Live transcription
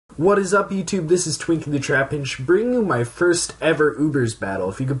What is up, YouTube? This is Twinkie the Trapinch, bringing you my first ever Ubers battle.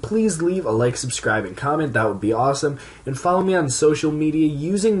 If you could please leave a like, subscribe, and comment, that would be awesome. And follow me on social media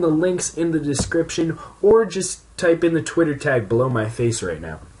using the links in the description, or just type in the Twitter tag below my face right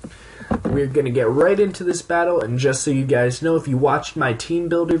now. We're going to get right into this battle, and just so you guys know, if you watched my team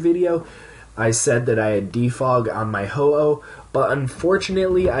builder video, I said that I had defog on my Ho-Oh, but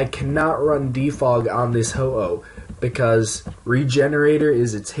unfortunately I cannot run defog on this Ho-Oh, because Regenerator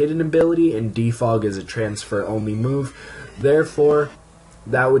is its hidden ability and Defog is a transfer only move. Therefore,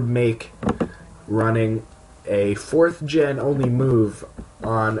 that would make running a 4th gen only move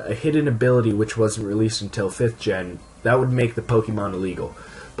on a hidden ability which wasn't released until 5th gen, that would make the Pokemon illegal.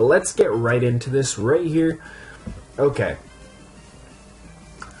 But let's get right into this right here. Okay.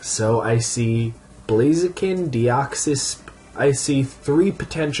 So I see Blaziken, Deoxys, I see 3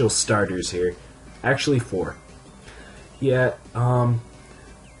 potential starters here. Actually 4. Yeah,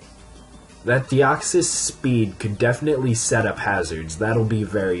 that Deoxys speed could definitely set up hazards. That'll be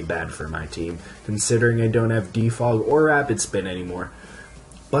very bad for my team, considering I don't have Defog or Rapid Spin anymore.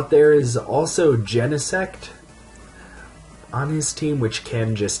 But there is also Genesect on his team, which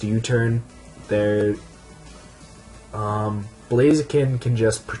can just U-turn. There, Blaziken can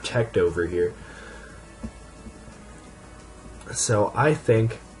just protect over here. So I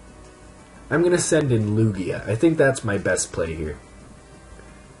think I'm going to send in Lugia. I think that's my best play here.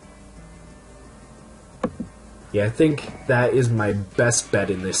 Yeah, I think that is my best bet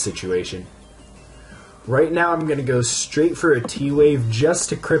in this situation. Right now I'm going to go straight for a T-Wave just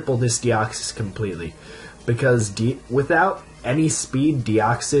to cripple this Deoxys completely. Because without any speed,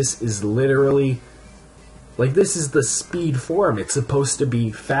 Deoxys is literally... like, this is the speed form. It's supposed to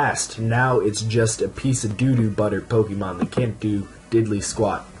be fast. Now it's just a piece of doo-doo butter Pokemon that can't do diddly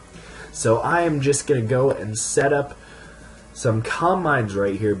squat. So I am just going to go and set up some Calm Minds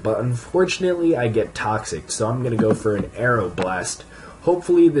right here, but unfortunately I get Toxic, so I'm going to go for an Aeroblast.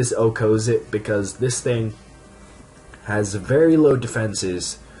 Hopefully this OHKOs it, because this thing has very low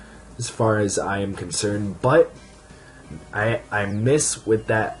defenses as far as I am concerned, but I miss with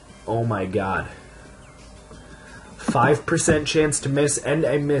that. Oh my god. 5% chance to miss, and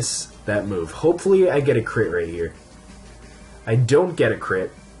I miss that move. Hopefully I get a crit right here. I don't get a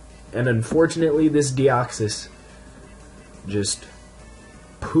crit. And unfortunately, this Deoxys just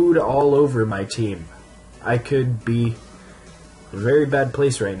pooed all over my team. I could be in a very bad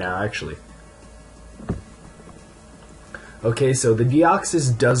place right now, actually. Okay, so the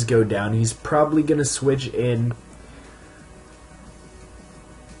Deoxys does go down. He's probably going to switch in...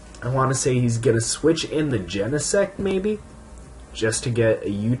 I want to say he's going to switch in the Genesect, maybe? Just to get a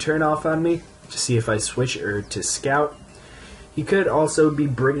U-turn off on me. To see if I switch to Scout. He could also be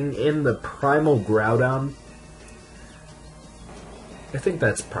bringing in the Primal Groudon. I think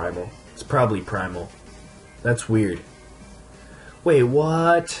that's Primal. It's probably Primal. That's weird. Wait,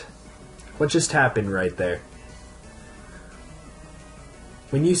 what? What just happened right there?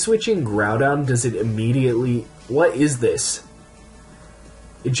 When you switch in Groudon, does it immediately... what is this?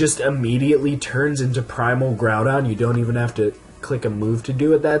 It just immediately turns into Primal Groudon? You don't even have to click a move to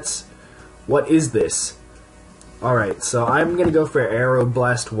do it? That's... what is this? Alright, so I'm going to go for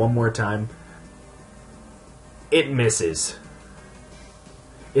Aeroblast one more time. It misses.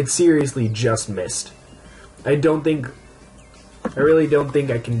 It seriously just missed. I really don't think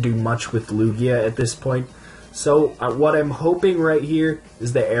I can do much with Lugia at this point. So what I'm hoping right here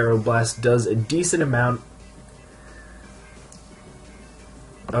is that Aeroblast does a decent amount.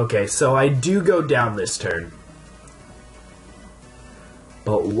 Okay, so I do go down this turn.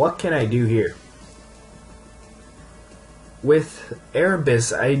 But what can I do here? With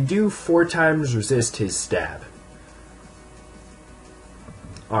Erebus, I do 4 times resist his stab.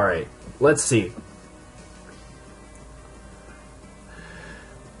 Alright, let's see.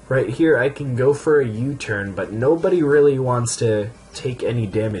 Right here, I can go for a U-turn, but nobody really wants to take any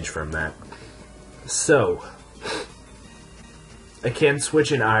damage from that. So, I can't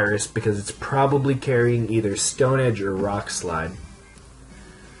switch an Iris because it's probably carrying either Stone Edge or Rock Slide.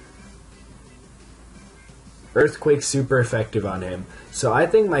 Earthquake super effective on him. So I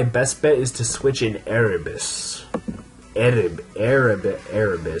think my best bet is to switch in Erebus.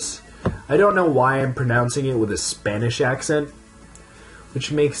 Erebus. I don't know why I'm pronouncing it with a Spanish accent,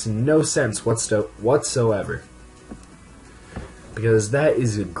 which makes no sense whatsoever. Because that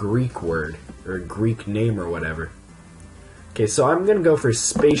is a Greek word, or a Greek name or whatever. Okay, so I'm going to go for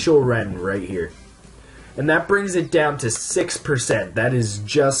Spatial Rend right here. And that brings it down to 6%. That is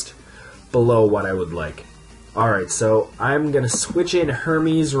just below what I would like. Alright, so I'm going to switch in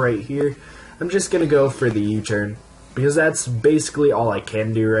Hermes right here. I'm just going to go for the U-turn. because that's basically all I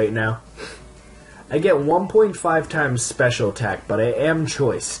can do right now. I get 1.5 times special attack, but I am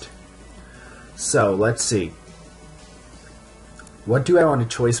choiced. So, let's see. What do I want to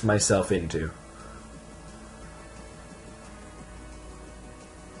choice myself into?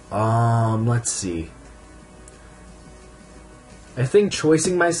 Let's see. I think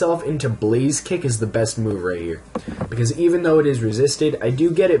choicing myself into Blaze Kick is the best move right here. Because even though it is resisted, I do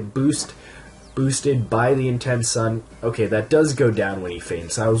get it boosted by the Intense Sun. Okay, that does go down when he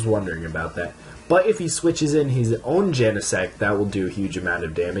faints. I was wondering about that. But if he switches in his own Genesect, that will do a huge amount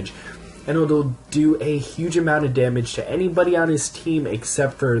of damage. And it'll do a huge amount of damage to anybody on his team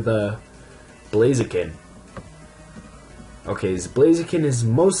except for the Blaziken. Okay, his Blaziken is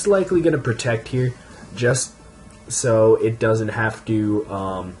most likely going to protect here, just so it doesn't have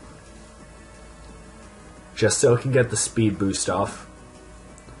to, just so it can get the speed boost off.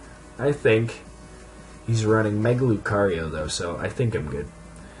 I think he's running Mega Lucario though, so I think I'm good.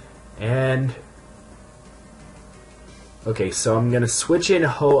 And okay, so I'm going to switch in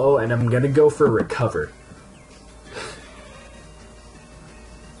Ho-Oh and I'm going to go for Recover.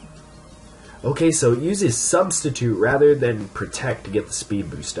 Okay, so it uses Substitute rather than Protect to get the speed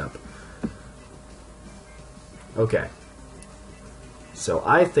boost up. Okay. So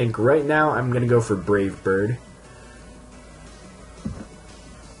I think right now I'm going to go for Brave Bird.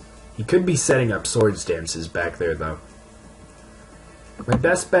 He could be setting up Swords Dances back there though. My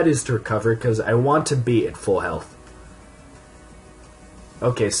best bet is to Recover because I want to be at full health.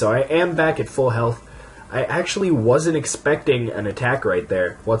 Okay, so I am back at full health. I actually wasn't expecting an attack right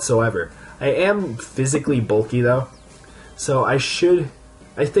there whatsoever. I am physically bulky though, so I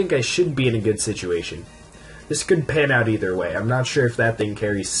think I should be in a good situation. This could pan out either way. I'm not sure if that thing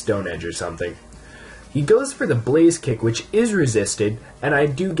carries Stone Edge or something. He goes for the Blaze Kick, which is resisted, and I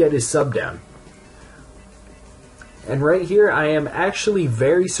do get his sub down. And right here, I am actually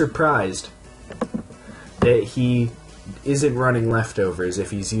very surprised that he isn't running Leftovers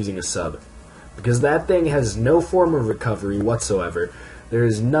if he's using a sub. Because that thing has no form of recovery whatsoever. There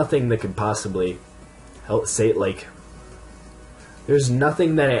is nothing that could possibly help say, like, there's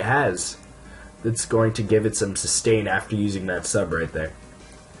nothing that it has that's going to give it some sustain after using that sub right there.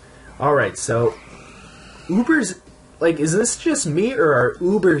 Alright, so Uber's, like, is this just me or are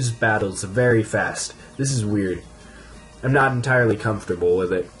Uber's battles very fast? This is weird. I'm not entirely comfortable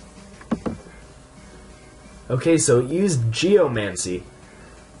with it. Okay, so it used Geomancy.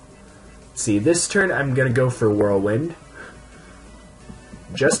 See, this turn I'm going to go for Whirlwind.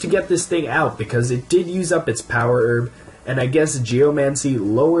 Just to get this thing out, because it did use up its Power Herb, and I guess Geomancy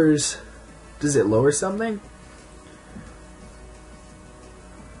lowers... Does it lower something?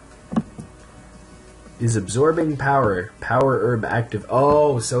 Is absorbing Power Herb active?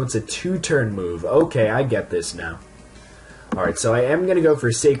 Oh, so it's a 2-turn move. Okay, I get this now. Alright, so I am going to go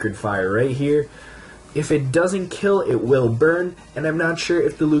for Sacred Fire right here. If it doesn't kill, it will burn, and I'm not sure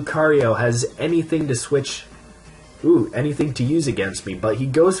if the Lucario has anything to switch... anything to use against me, but he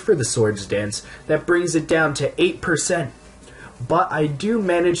goes for the Swords Dance. That brings it down to 8%. But I do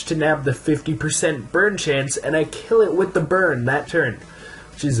manage to nab the 50% burn chance, and I kill it with the burn that turn,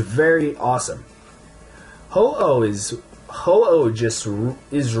 which is very awesome. Ho-Oh just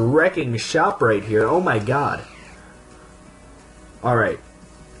is wrecking shop right here. Oh my god. Alright.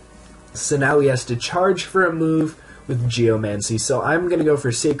 So now he has to charge for a move with Geomancy, so I'm going to go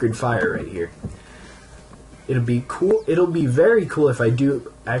for Sacred Fire right here. It'll be cool. It'll be very cool if I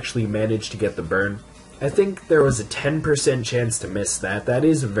do actually manage to get the burn. I think there was a 10% chance to miss that. That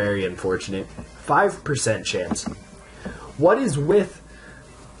is very unfortunate. 5% chance. What's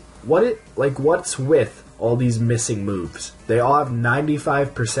with all these missing moves? They all have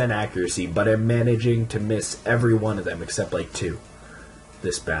 95% accuracy, but I'm managing to miss every one of them except like 2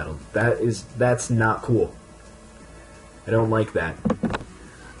 this battle. That's not cool. I don't like that.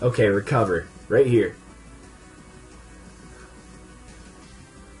 Okay, Recover. Right here.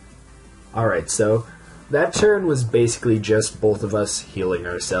 Alright, so that turn was basically just both of us healing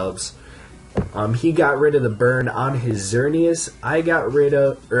ourselves. He got rid of the burn on his Xerneas.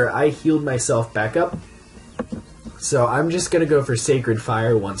 I healed myself back up. So I'm just going to go for Sacred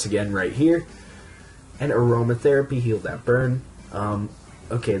Fire once again right here. And Aromatherapy healed that burn.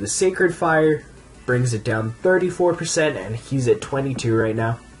 Okay, the Sacred Fire brings it down 34%, and he's at 22 right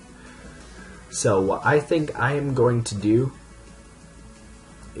now. So what I think I am going to do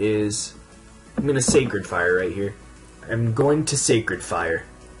is... I'm going to Sacred Fire right here. I'm going to Sacred Fire.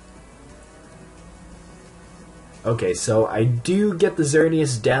 Okay, so I do get the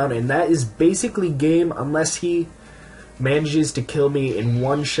Xerneas down, and that is basically game unless he manages to kill me in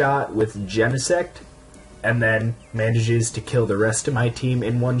one shot with Genesect. and then manages to kill the rest of my team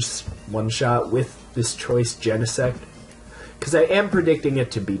in one shot with this choice Genesect. Because I am predicting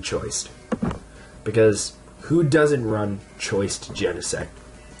it to be choiced. Because who doesn't run choiced Genesect?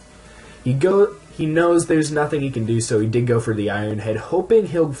 He knows there's nothing he can do, so he did go for the Iron Head, hoping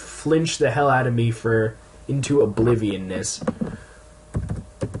he'll flinch the hell out of me into oblivionness.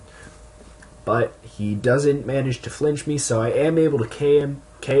 But he doesn't manage to flinch me, so I am able to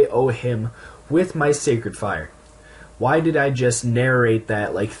KO him with my Sacred Fire. Why did I just narrate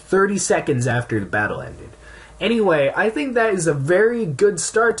that like 30 seconds after the battle ended? Anyway, I think that is a very good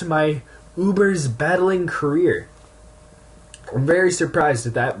start to my Uber's battling career. I'm very surprised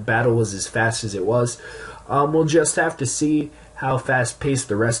that battle was as fast as it was. We'll just have to see how fast-paced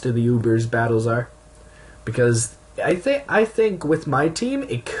the rest of the Uber's battles are. Because I think with my team,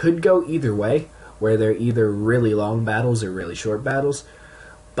 it could go either way, where they're either really long battles or really short battles.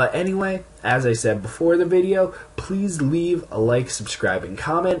 But anyway, as I said before the video, please leave a like, subscribe, and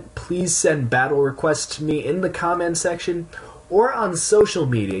comment. Please send battle requests to me in the comment section or on social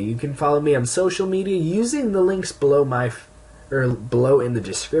media. You can follow me on social media using the links below below in the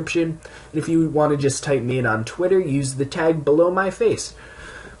description. And if you want to just type me in on Twitter, use the tag below my face.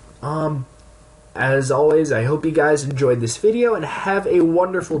 As always, I hope you guys enjoyed this video and have a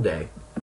wonderful day.